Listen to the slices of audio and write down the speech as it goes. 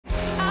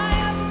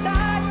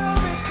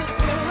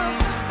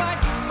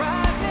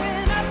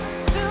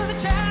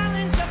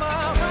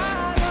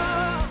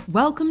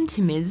Welcome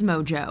to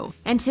MsMojo,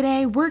 and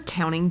today we're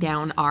counting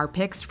down our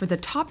picks for the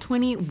top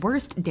 20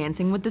 worst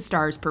Dancing with the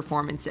Stars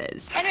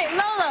performances. Anyway,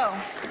 Lolo.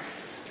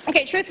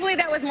 Okay, truthfully,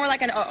 that was more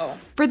like an uh-oh.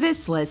 For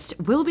this list,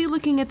 we'll be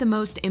looking at the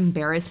most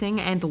embarrassing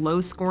and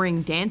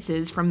low-scoring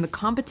dances from the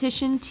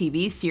competition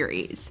TV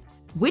series.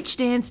 Which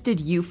dance did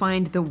you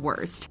find the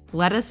worst?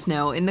 Let us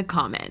know in the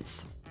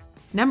comments.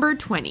 Number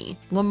 20.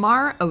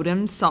 Lamar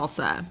Odom's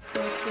Salsa.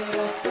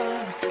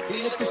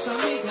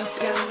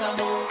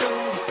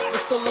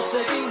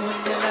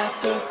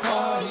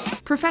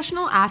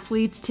 Professional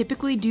athletes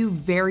typically do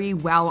very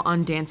well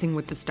on Dancing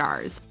with the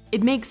Stars.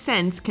 It makes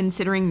sense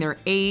considering their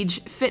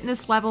age,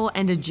 fitness level,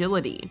 and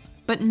agility.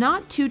 But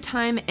not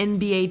two-time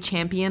NBA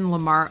champion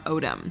Lamar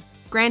Odom.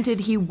 Granted,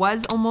 he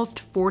was almost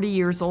 40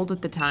 years old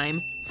at the time,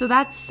 so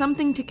that's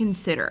something to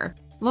consider.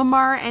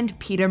 Lamar and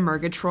Peter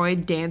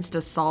Murgatroyd danced a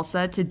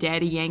salsa to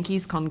Daddy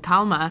Yankee's Con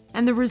Calma,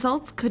 and the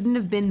results couldn't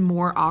have been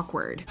more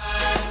awkward.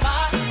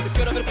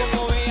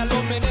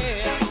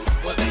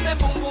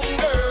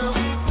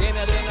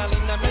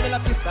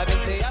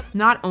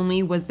 Not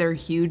only was their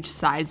huge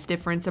size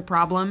difference a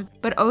problem,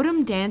 but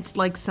Odom danced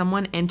like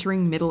someone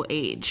entering middle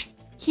age.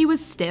 He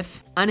was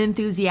stiff,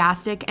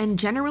 unenthusiastic, and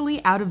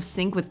generally out of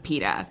sync with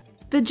Peta.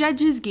 The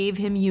judges gave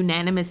him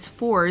unanimous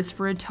 4s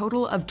for a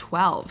total of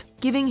 12,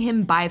 giving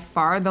him by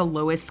far the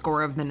lowest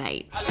score of the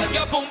night.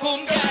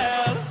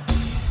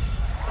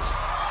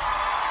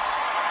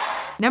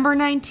 Number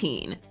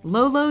 19.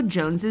 Lolo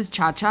Jones's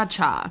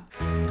Cha-Cha-Cha.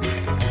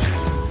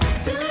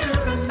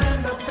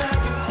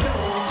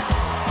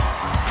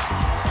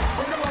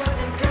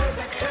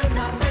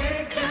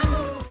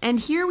 And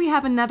here we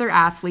have another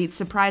athlete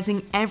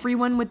surprising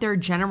everyone with their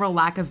general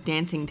lack of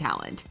dancing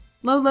talent.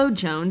 Lolo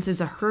Jones is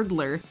a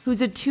hurdler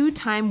who's a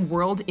two-time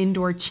world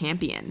indoor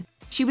champion.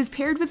 She was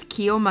paired with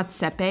Kyo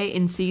Matsepe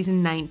in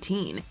season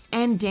 19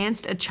 and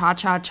danced a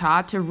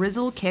cha-cha-cha to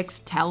Rizzle Kick's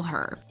Tell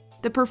Her.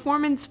 The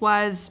performance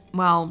was,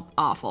 well,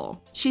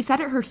 awful. She said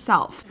it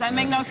herself. I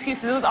make no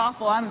excuses, it was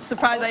awful. I'm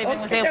surprised I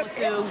even was able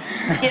to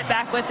get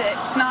back with it.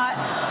 It's not,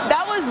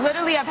 that was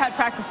literally, I've had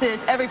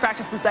practices, every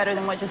practice was better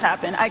than what just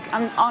happened.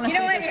 I'm honestly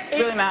just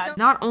really mad.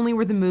 Not only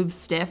were the moves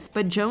stiff,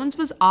 but Jones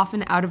was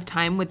often out of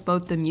time with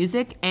both the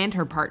music and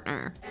her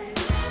partner.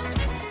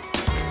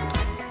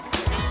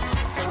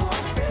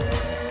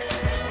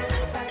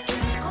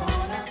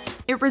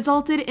 It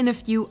resulted in a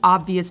few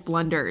obvious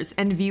blunders,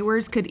 and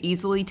viewers could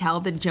easily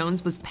tell that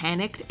Jones was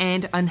panicked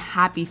and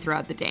unhappy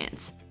throughout the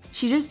dance.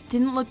 She just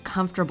didn't look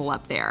comfortable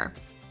up there.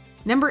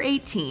 Number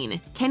 18.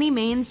 Kenny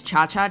Mayne's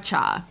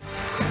Cha-Cha-Cha.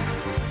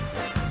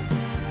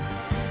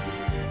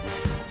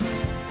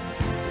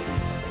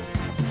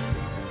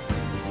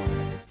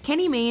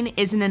 Kenny Mayne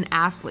isn't an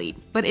athlete,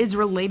 but is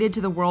related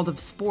to the world of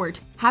sport,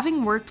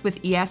 having worked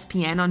with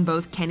ESPN on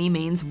both Kenny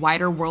Mayne's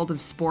Wider World of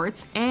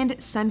Sports and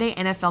Sunday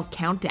NFL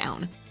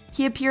Countdown.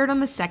 He appeared on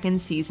the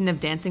second season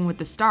of Dancing with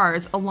the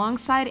Stars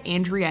alongside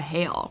Andrea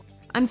Hale.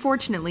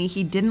 Unfortunately,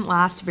 he didn't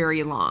last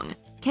very long.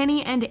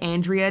 Kenny and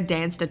Andrea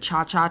danced a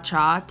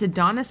cha-cha-cha to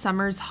Donna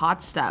Summer's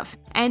Hot Stuff,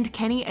 and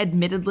Kenny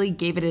admittedly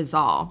gave it his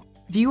all.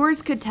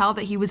 Viewers could tell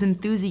that he was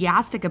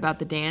enthusiastic about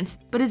the dance,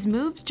 but his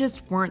moves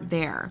just weren't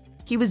there.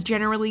 He was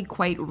generally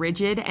quite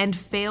rigid and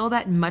failed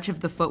at much of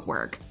the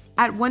footwork.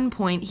 At one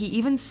point, he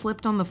even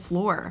slipped on the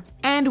floor.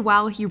 And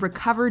while he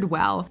recovered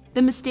well,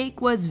 the mistake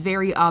was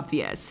very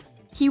obvious.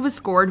 He was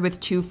scored with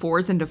 2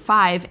 4s and a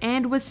 5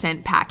 and was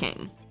sent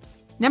packing.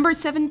 Number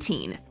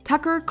 17.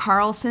 Tucker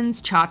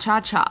Carlson's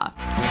Cha-Cha-Cha.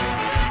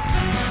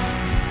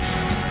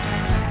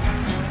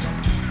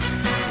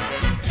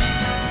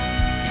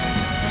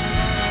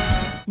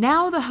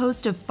 Now the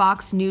host of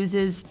Fox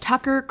News'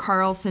 Tucker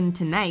Carlson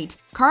Tonight,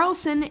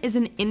 Carlson is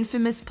an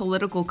infamous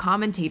political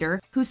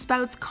commentator who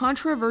spouts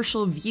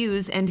controversial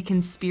views and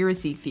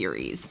conspiracy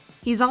theories.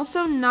 He's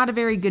also not a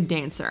very good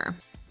dancer.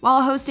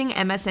 While hosting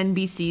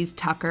MSNBC's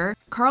Tucker,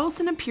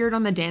 Carlson appeared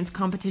on the dance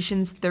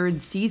competition's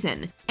 3rd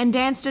season and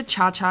danced a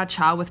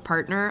cha-cha-cha with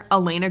partner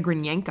Elena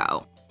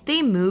Grinyenko.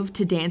 They moved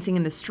to dancing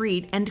in the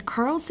street, and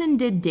Carlson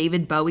did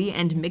David Bowie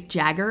and Mick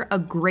Jagger a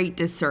great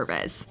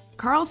disservice.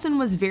 Carlson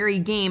was very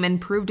game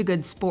and proved a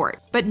good sport,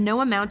 but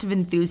no amount of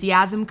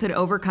enthusiasm could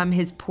overcome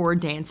his poor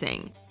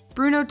dancing.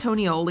 Bruno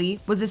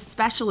Tonioli was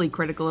especially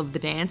critical of the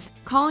dance,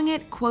 calling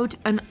it, quote,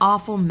 an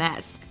awful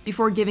mess,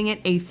 before giving it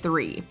a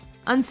 3.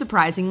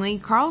 Unsurprisingly,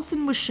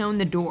 Carlson was shown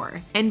the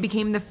door and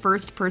became the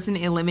first person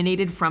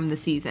eliminated from the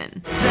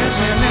season.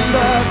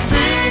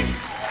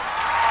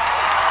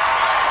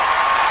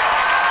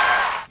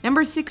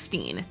 Number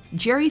 16.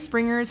 Jerry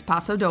Springer's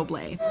Paso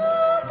Doble.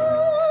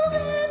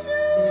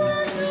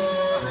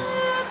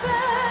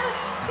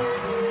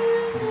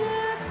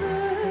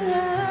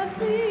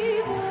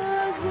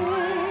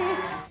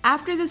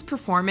 After this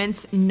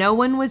performance, no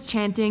one was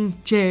chanting,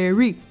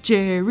 "Jerry,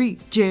 Jerry,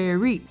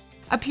 Jerry."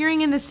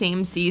 Appearing in the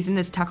same season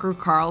as Tucker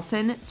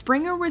Carlson,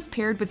 Springer was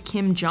paired with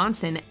Kim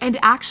Johnson and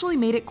actually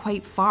made it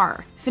quite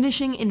far,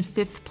 finishing in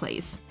 5th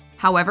place.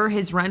 However,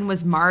 his run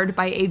was marred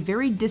by a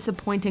very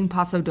disappointing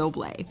Paso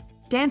Doble.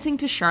 Dancing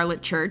to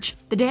Charlotte Church,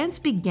 the dance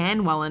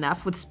began well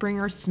enough with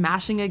Springer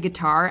smashing a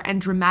guitar and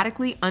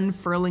dramatically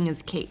unfurling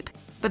his cape.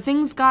 But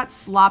things got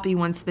sloppy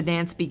once the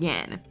dance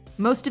began.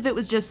 Most of it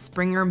was just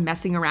Springer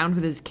messing around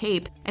with his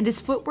cape, and his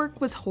footwork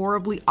was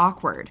horribly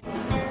awkward.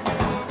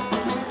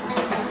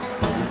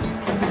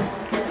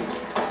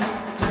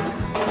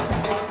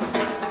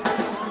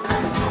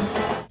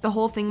 The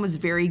whole thing was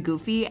very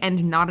goofy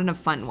and not in a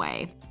fun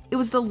way. It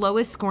was the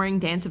lowest scoring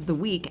dance of the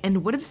week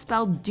and would have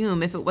spelled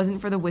doom if it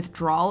wasn't for the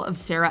withdrawal of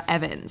Sarah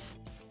Evans.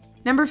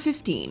 Number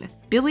 15.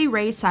 Billy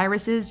Ray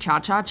Cyrus's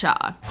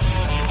Cha-Cha-Cha.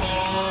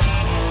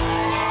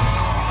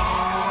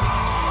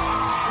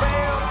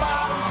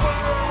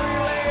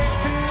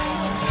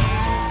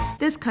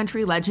 This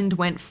country legend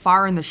went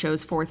far in the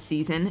show's 4th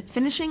season,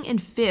 finishing in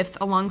 5th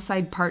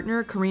alongside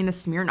partner Karina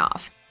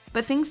Smirnoff.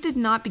 But things did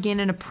not begin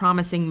in a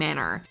promising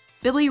manner.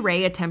 Billy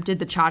Ray attempted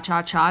the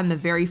cha-cha-cha in the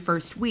very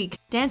first week,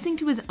 dancing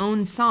to his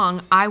own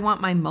song, I Want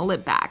My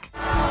Mullet Back.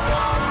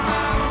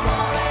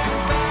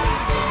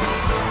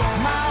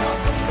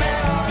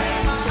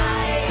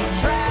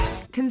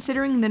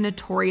 Considering the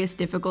notorious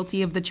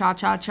difficulty of the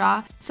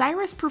cha-cha-cha,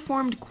 Cyrus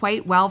performed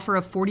quite well for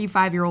a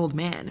 45-year-old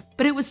man.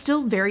 But it was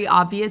still very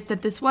obvious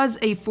that this was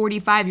a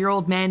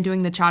 45-year-old man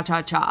doing the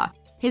cha-cha-cha.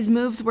 His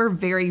moves were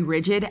very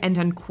rigid and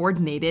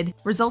uncoordinated,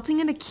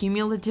 resulting in a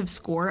cumulative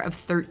score of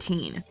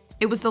 13.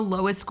 It was the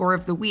lowest score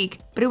of the week,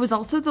 but it was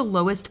also the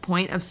lowest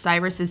point of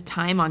Cyrus's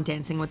time on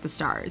Dancing with the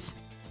Stars.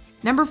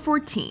 Number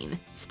 14.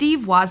 Steve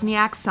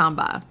Wozniak's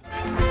Samba.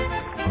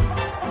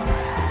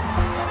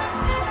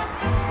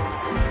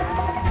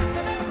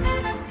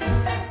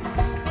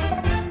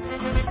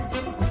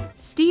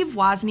 Steve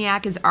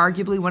Wozniak is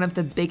arguably one of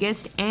the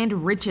biggest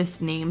and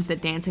richest names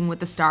that Dancing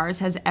with the Stars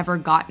has ever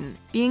gotten,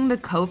 being the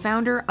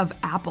co-founder of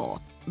Apple.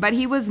 But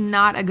he was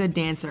not a good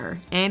dancer,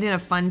 and in a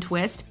fun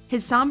twist,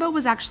 his samba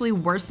was actually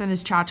worse than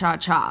his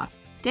cha-cha-cha.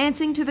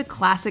 Dancing to the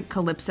classic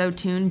calypso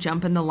tune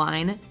Jump in the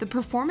Line, the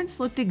performance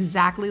looked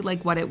exactly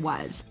like what it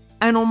was,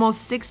 an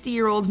almost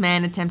 60-year-old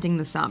man attempting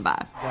the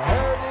samba.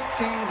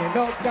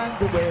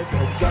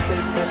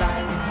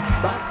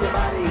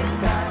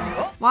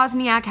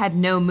 Wozniak had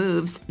no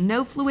moves,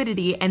 no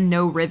fluidity, and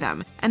no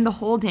rhythm, and the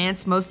whole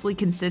dance mostly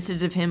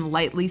consisted of him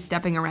lightly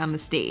stepping around the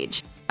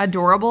stage.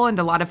 Adorable and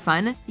a lot of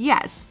fun?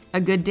 Yes. A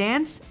good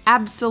dance?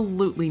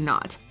 Absolutely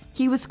not.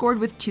 He was scored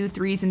with 2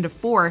 3s and a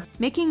 4,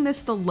 making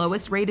this the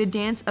lowest rated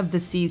dance of the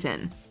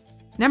season.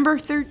 Number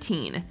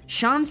 13.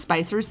 Sean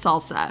Spicer's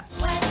Salsa.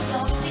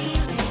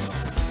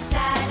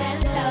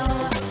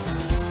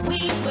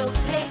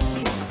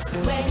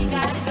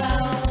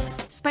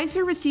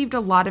 Spicer received a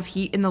lot of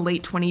heat in the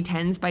late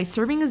 2010s by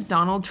serving as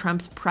Donald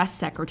Trump's press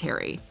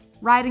secretary.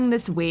 Riding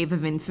this wave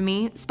of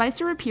infamy,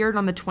 Spicer appeared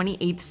on the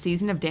 28th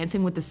season of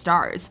Dancing with the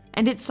Stars,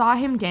 and it saw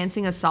him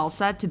dancing a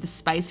salsa to the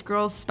Spice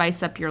Girls'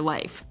 Spice Up Your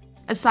Life.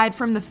 Aside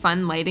from the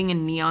fun lighting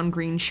and neon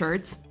green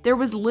shirts, there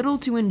was little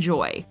to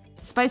enjoy.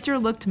 Spicer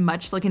looked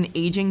much like an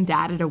aging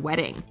dad at a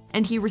wedding,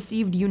 and he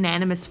received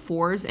unanimous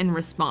 4s in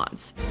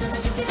response.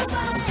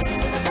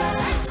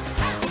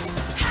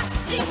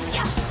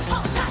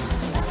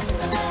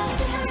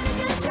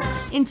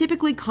 In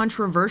typically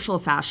controversial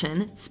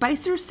fashion,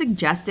 Spicer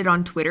suggested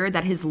on Twitter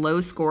that his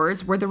low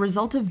scores were the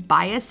result of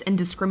bias and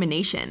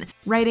discrimination,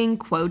 writing,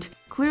 quote,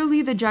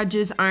 "Clearly the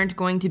judges aren't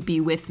going to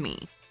be with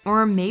me.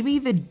 Or maybe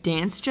the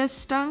dance just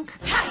stunk?"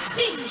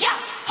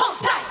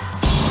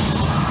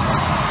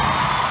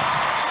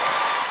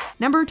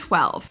 Number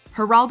 12.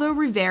 Geraldo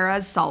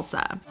Rivera's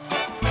Salsa.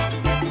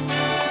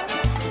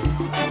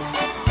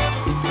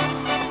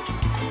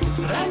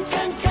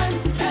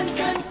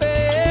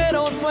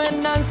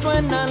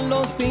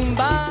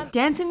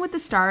 Dancing with the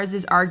Stars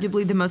is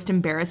arguably the most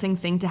embarrassing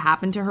thing to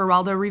happen to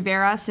Geraldo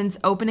Rivera since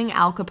opening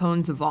Al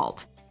Capone's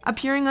vault.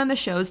 Appearing on the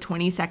show's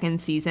 22nd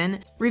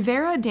season,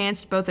 Rivera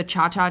danced both a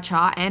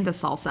cha-cha-cha and a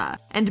salsa,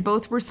 and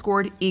both were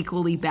scored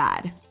equally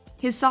bad.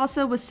 His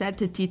salsa was set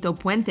to Tito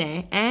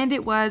Puente, and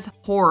it was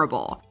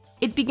horrible.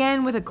 It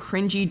began with a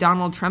cringy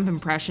Donald Trump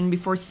impression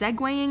before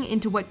segueing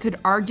into what could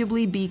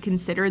arguably be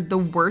considered the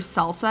worst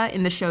salsa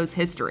in the show's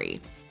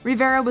history.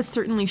 Rivera was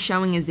certainly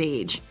showing his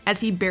age,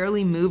 as he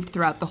barely moved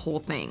throughout the whole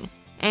thing.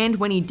 And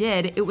when he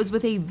did, it was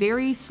with a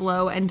very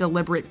slow and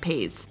deliberate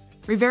pace.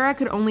 Rivera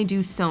could only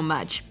do so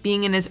much,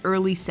 being in his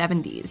early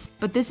 70s,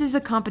 but this is a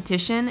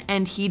competition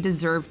and he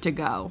deserved to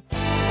go.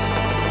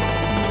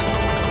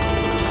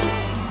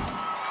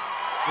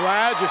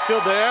 Brad, you're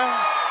still there?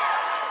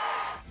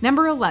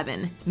 Number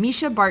 11.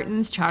 Misha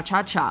Barton's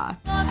Cha-Cha-Cha.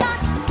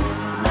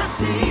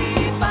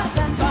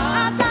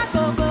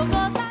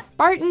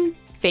 Barton,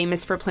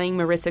 famous for playing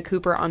Marissa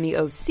Cooper on The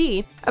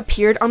OC,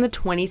 appeared on the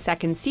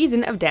 22nd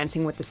season of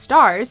Dancing with the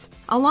Stars,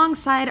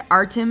 alongside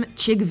Artem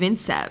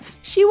Chigvintsev.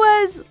 She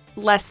was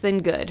less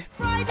than good.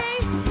 Friday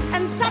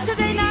and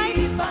Saturday night,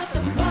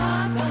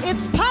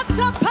 it's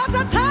pata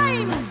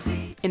time!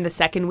 In the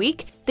second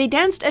week, they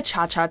danced a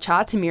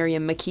cha-cha-cha to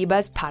Miriam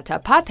Makiba's Pata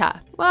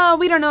Pata. Well,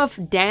 we don't know if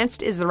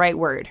danced is the right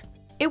word.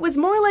 It was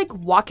more like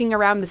walking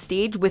around the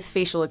stage with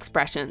facial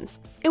expressions.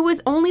 It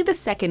was only the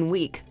second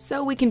week,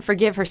 so we can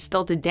forgive her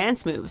stilted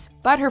dance moves,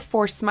 but her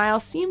forced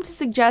smile seemed to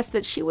suggest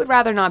that she would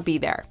rather not be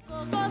there.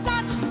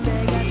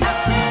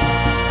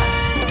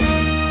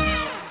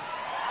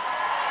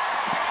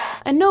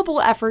 A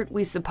noble effort,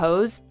 we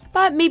suppose,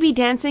 but maybe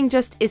dancing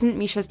just isn't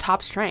Misha's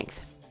top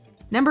strength.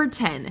 Number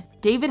 10.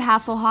 David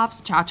Hasselhoff's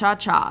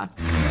Cha-Cha-Cha.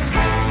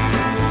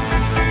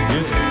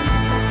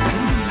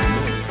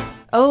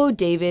 Oh,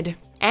 David.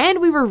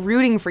 And we were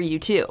rooting for you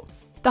too.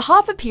 The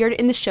Hoff appeared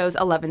in the show's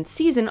 11th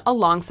season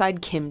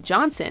alongside Kim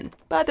Johnson,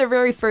 but their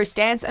very first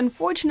dance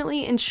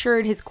unfortunately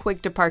ensured his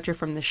quick departure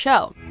from the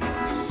show.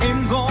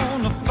 I'm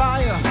gonna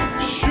fire,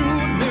 shoot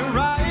me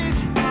right.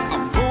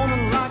 I'm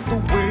gonna like the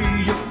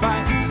way you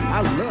fight.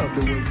 I love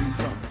the way you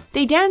fight.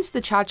 They danced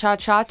the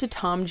Cha-Cha-Cha to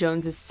Tom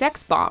Jones's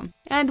Sex Bomb,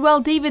 and while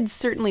David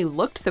certainly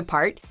looked the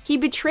part, he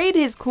betrayed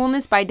his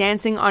coolness by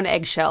dancing on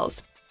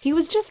eggshells. He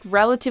was just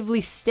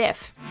relatively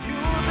stiff.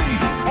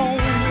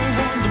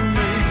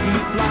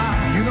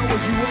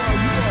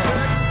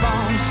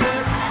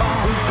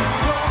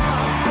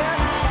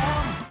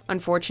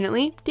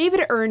 Unfortunately,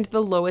 David earned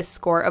the lowest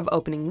score of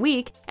opening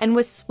week and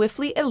was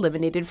swiftly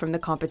eliminated from the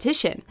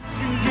competition.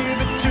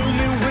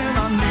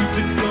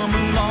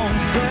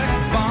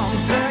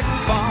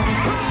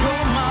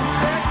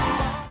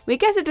 We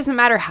guess it doesn't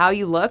matter how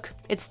you look,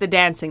 it's the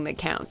dancing that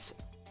counts.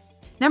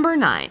 Number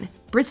 9.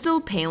 Bristol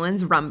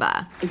Palin's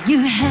Rumba. You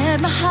had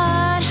my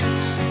heart,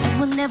 and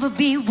we'll never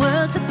be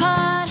worlds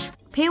apart.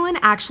 Palin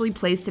actually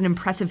placed an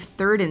impressive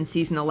 3rd in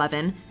season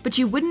 11, but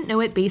you wouldn't know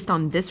it based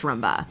on this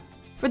rumba.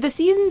 For the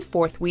season's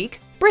 4th week,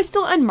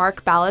 Bristol and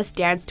Mark Ballas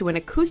danced to an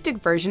acoustic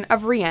version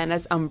of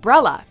Rihanna's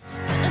Umbrella.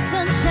 When the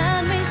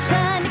sunshine, we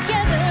shine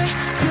together.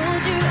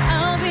 Told you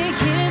I'll be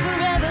here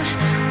forever.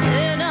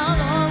 Said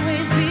I'll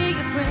always be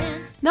your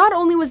friend. Not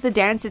only was the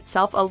dance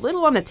itself a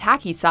little on the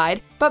tacky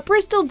side, but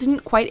Bristol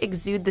didn't quite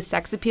exude the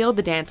sex appeal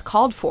the dance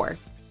called for.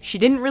 She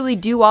didn't really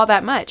do all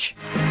that much.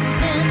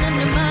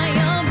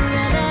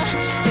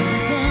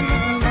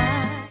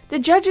 The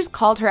judges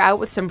called her out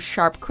with some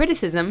sharp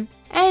criticism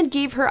and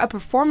gave her a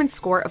performance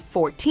score of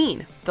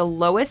 14, the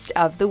lowest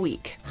of the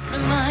week.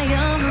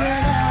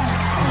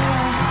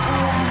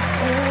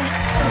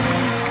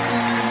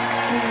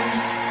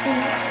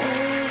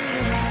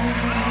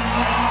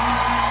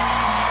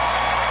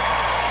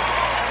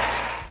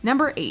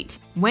 Number 8.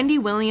 Wendy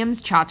Williams'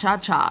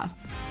 Cha-Cha-Cha.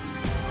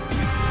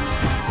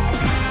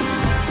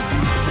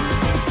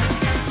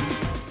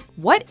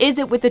 What is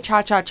it with the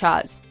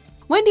Cha-Cha-Chas?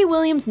 Wendy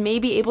Williams may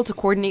be able to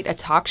coordinate a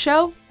talk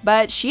show,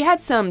 but she had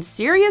some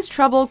serious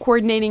trouble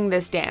coordinating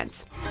this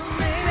dance.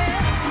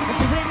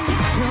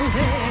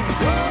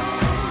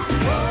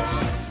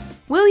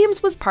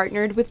 Williams was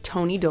partnered with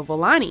Tony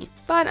Dovolani,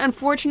 but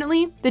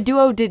unfortunately, the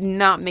duo did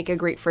not make a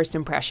great first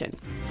impression.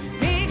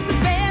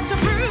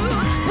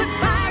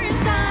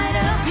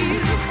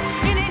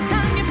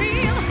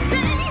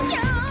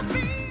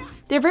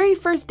 Their very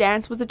first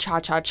dance was a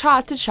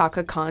cha-cha-cha to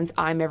Chaka Khan's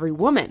I'm Every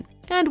Woman.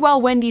 And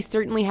while Wendy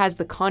certainly has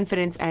the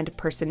confidence and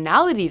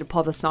personality to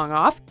pull the song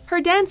off,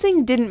 her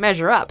dancing didn't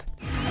measure up.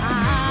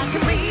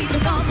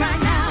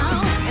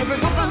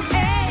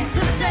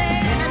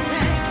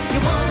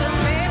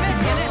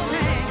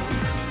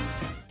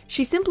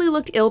 She simply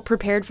looked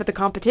ill-prepared for the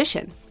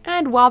competition.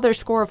 And while their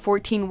score of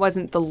 14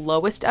 wasn't the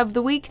lowest of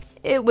the week,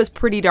 it was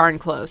pretty darn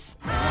close.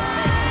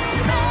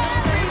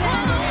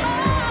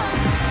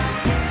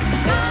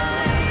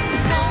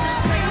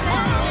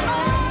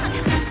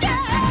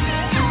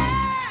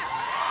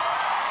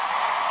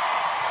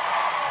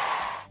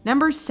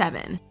 Number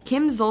 7.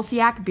 Kim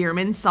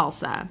Zolciak-Biermann's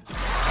Salsa.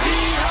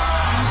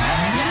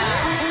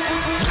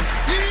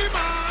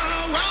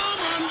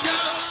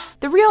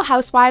 The Real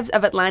Housewives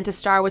of Atlanta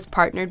star was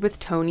partnered with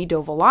Tony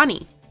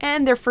Dovolani,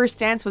 and their first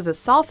dance was a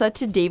salsa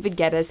to David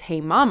Guetta's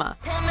Hey Mama.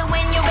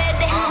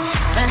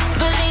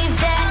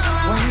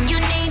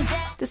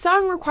 The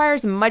song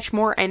requires much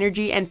more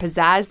energy and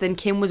pizzazz than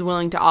Kim was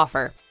willing to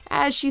offer,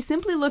 as she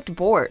simply looked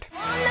bored.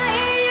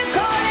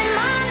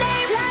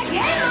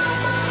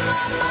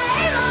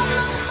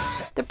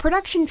 The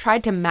production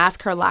tried to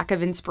mask her lack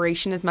of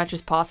inspiration as much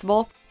as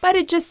possible, but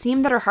it just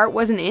seemed that her heart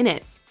wasn't in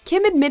it.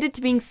 Kim admitted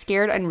to being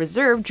scared and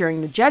reserved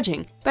during the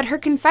judging, but her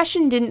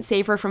confession didn't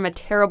save her from a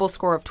terrible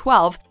score of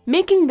 12,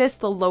 making this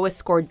the lowest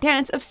scored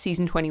dance of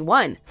season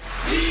 21.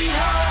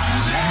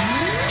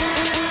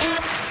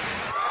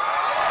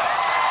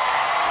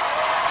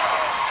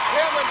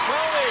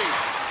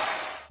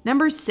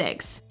 Number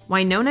 6.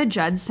 Wynonna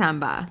Judd's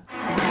Samba.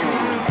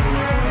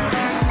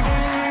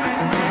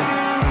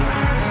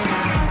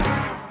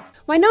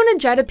 Wynonna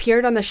Judd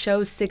appeared on the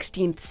show's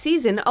 16th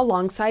season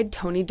alongside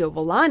Tony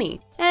Dovolani,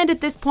 and at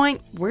this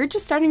point, we're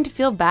just starting to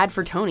feel bad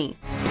for Tony.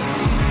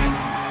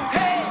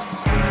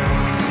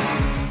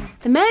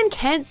 The man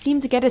can't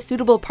seem to get a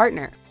suitable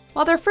partner.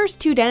 While their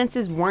first 2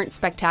 dances weren't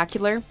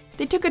spectacular,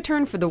 they took a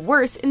turn for the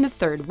worse in the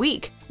 3rd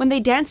week, when they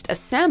danced a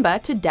samba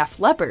to Def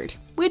Leppard,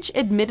 which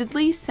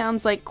admittedly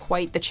sounds like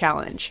quite the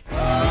challenge.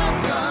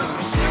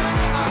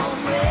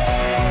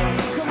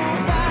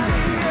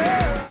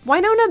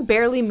 Wynonna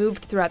barely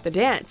moved throughout the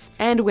dance,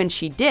 and when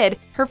she did,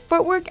 her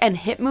footwork and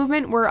hip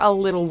movement were a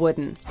little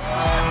wooden.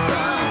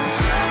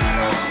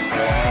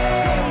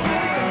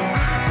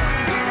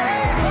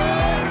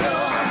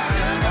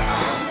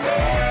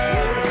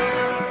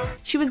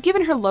 She was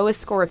given her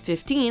lowest score of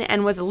 15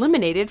 and was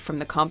eliminated from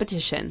the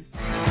competition.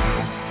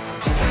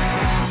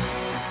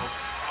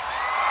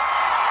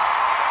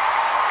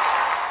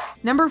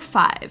 Number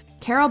 5.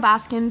 Carole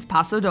Baskin's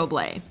Paso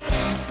Doble.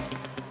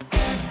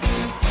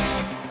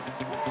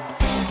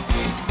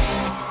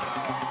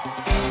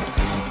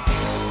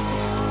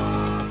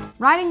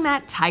 Riding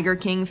that Tiger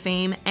King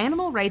fame,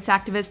 animal rights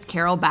activist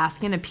Carole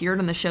Baskin appeared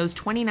on the show's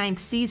 29th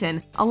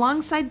season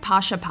alongside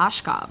Pasha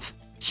Pashkov.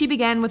 She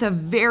began with a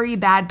very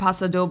bad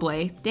Paso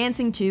Doble,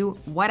 dancing to,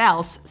 what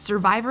else,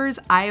 Survivor's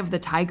Eye of the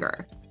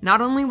Tiger.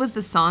 Not only was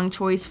the song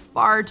choice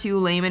far too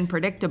lame and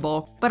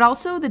predictable, but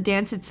also the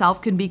dance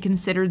itself could be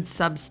considered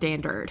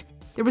substandard.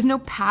 There was no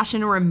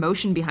passion or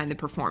emotion behind the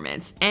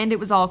performance, and it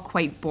was all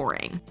quite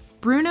boring.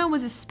 Bruno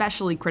was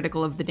especially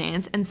critical of the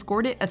dance and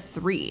scored it a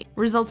 3,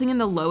 resulting in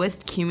the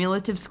lowest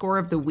cumulative score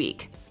of the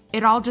week.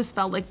 It all just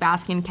felt like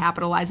Baskin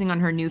capitalizing on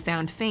her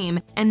newfound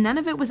fame, and none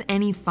of it was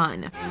any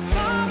fun.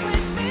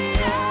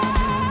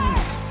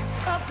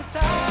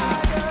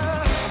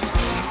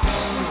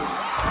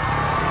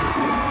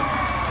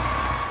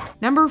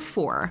 Number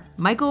 4.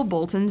 Michael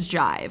Bolton's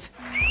Jive.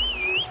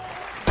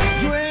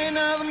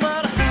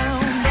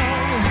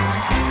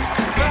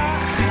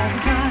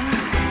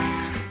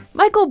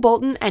 Michael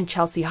Bolton and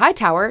Chelsea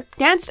Hightower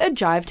danced a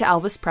jive to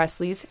Elvis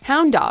Presley's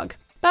Hound Dog,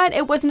 but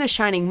it wasn't a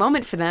shining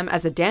moment for them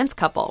as a dance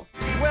couple.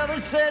 Well, they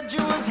said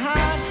you was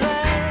high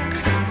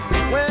class.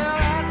 Well,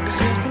 that was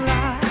just a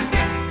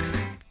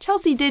lie.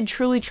 Chelsea did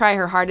truly try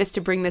her hardest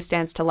to bring this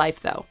dance to life,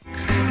 though.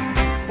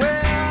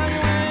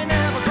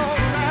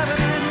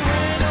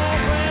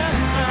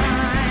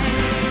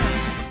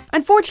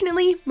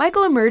 Unfortunately,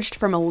 Michael emerged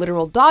from a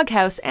literal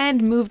doghouse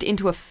and moved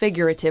into a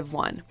figurative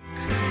one.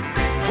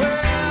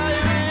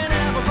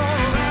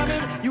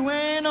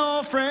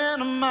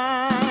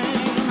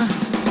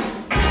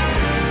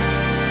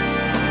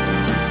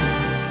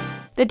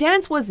 The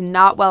dance was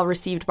not well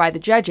received by the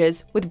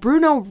judges, with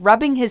Bruno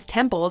rubbing his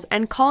temples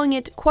and calling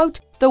it, quote,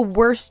 the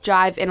worst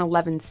jive in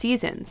 11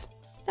 seasons.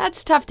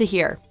 That's tough to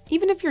hear,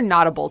 even if you're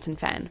not a Bolton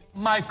fan.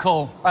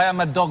 Michael, I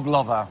am a dog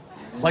lover,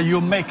 but you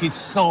make it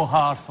so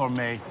hard for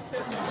me.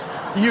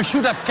 You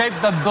should have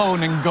kept that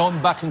bone and gone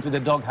back into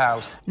the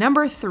doghouse.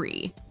 Number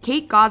 3.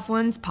 Kate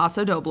Gosselin's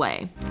Paso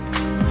Doble.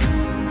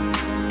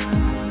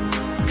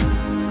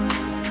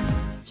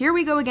 Here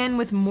we go again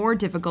with more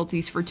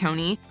difficulties for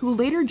Tony, who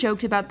later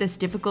joked about this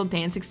difficult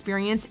dance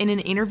experience in an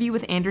interview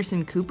with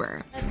Anderson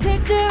Cooper. A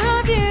picture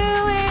of you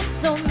is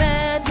so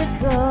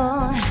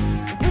magical.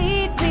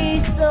 We'd be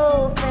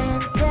so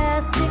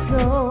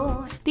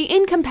fantastical. The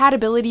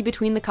incompatibility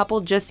between the couple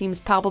just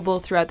seems palpable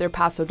throughout their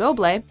Paso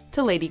Doble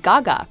to Lady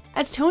Gaga,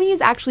 as Tony is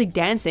actually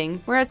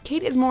dancing, whereas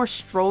Kate is more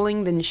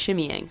strolling than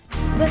shimmying.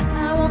 But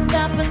I won't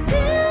stop until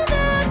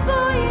that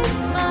boy is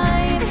mine.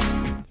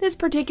 This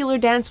particular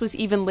dance was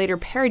even later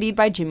parodied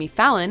by Jimmy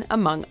Fallon,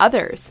 among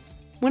others.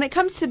 When it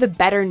comes to the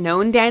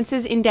better-known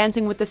dances in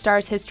Dancing with the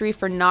Stars history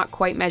for not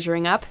quite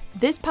measuring up,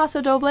 this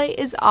Paso Doble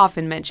is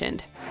often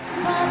mentioned.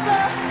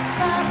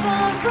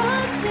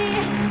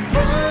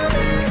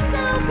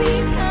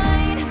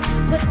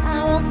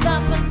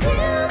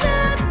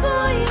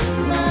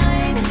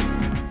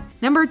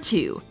 Number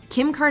 2.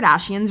 Kim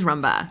Kardashian's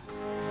Rumba.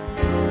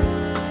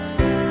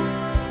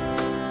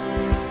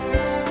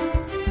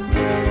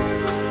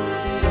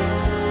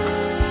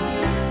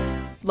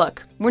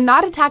 Look, we're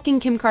not attacking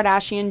Kim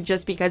Kardashian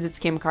just because it's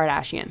Kim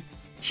Kardashian.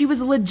 She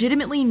was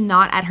legitimately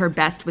not at her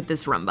best with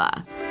this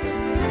Rumba.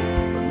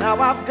 Now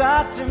I've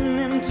gotten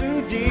in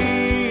too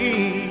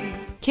deep.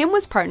 Kim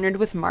was partnered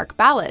with Mark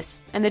Ballas,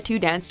 and the two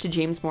danced to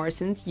James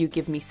Morrison's You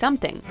Give Me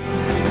Something.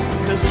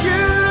 'Cause you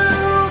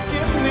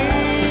give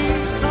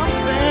me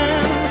something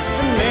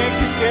that makes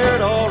me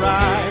scared,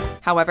 alright.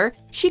 However,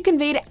 she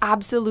conveyed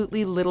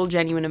absolutely little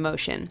genuine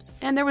emotion,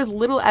 and there was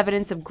little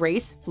evidence of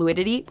grace,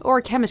 fluidity,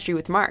 or chemistry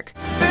with Mark.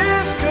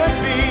 This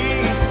could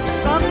be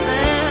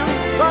something,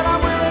 but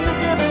I'm willing to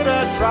give it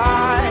a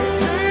try.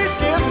 Please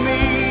give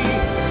me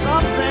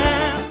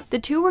something. The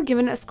two were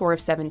given a score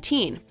of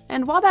 17,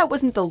 and while that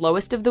wasn't the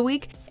lowest of the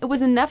week, it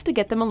was enough to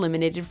get them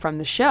eliminated from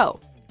the show.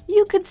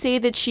 You could say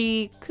that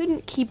she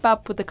couldn't keep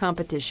up with the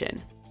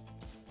competition.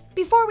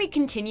 Before we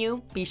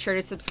continue, be sure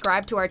to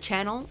subscribe to our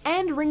channel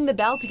and ring the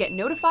bell to get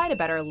notified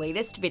about our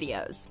latest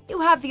videos.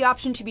 You'll have the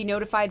option to be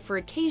notified for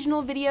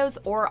occasional videos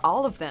or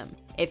all of them.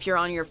 If you're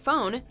on your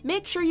phone,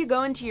 make sure you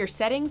go into your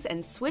settings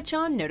and switch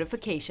on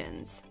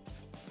notifications.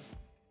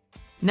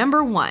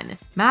 Number 1.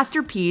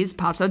 Master P's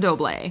Paso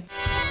Doble.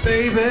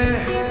 Baby,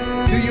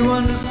 do you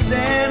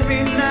understand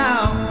me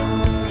now?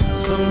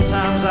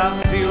 Sometimes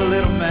I feel a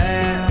little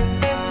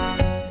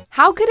mad.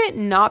 How could it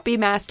not be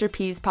Master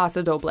P's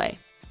Paso Doble?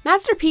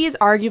 Master P is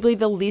arguably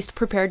the least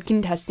prepared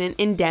contestant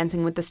in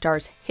Dancing with the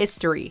Stars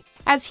history,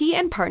 as he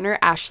and partner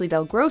Ashley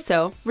Del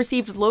Grosso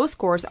received low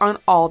scores on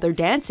all their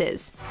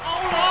dances. Oh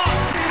Lord,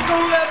 please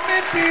don't let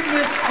me be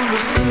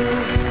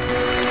misunderstood.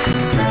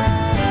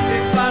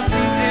 If I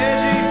seem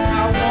edgy,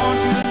 I want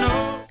you to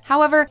know.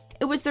 However,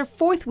 it was their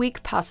 4th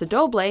week Paso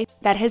Doble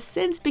that has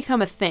since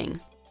become a thing.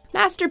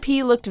 Master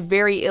P looked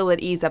very ill at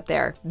ease up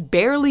there,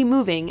 barely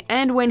moving,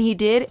 and when he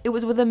did, it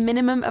was with a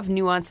minimum of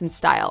nuance and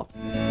style.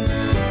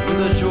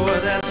 With a joy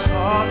that's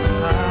hard to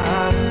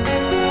hide.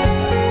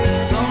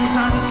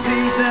 Sometimes it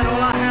seems that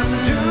all I have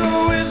to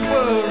do is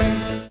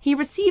worry. He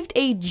received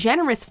a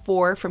generous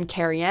 4 from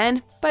Carrie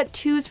Ann, but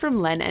 2s from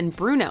Len and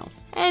Bruno.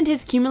 And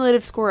his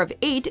cumulative score of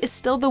 8 is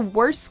still the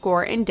worst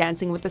score in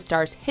Dancing with the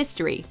Stars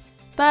history.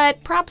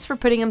 But props for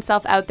putting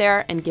himself out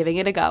there and giving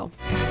it a go.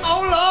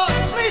 Oh Lord,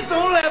 please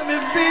don't let me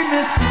be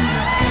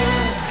misunderstood.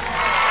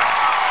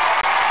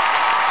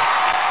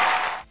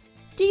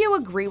 Do you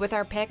agree with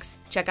our picks?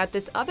 Check out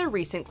this other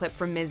recent clip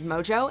from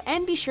MsMojo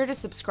and be sure to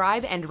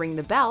subscribe and ring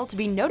the bell to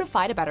be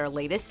notified about our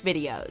latest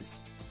videos.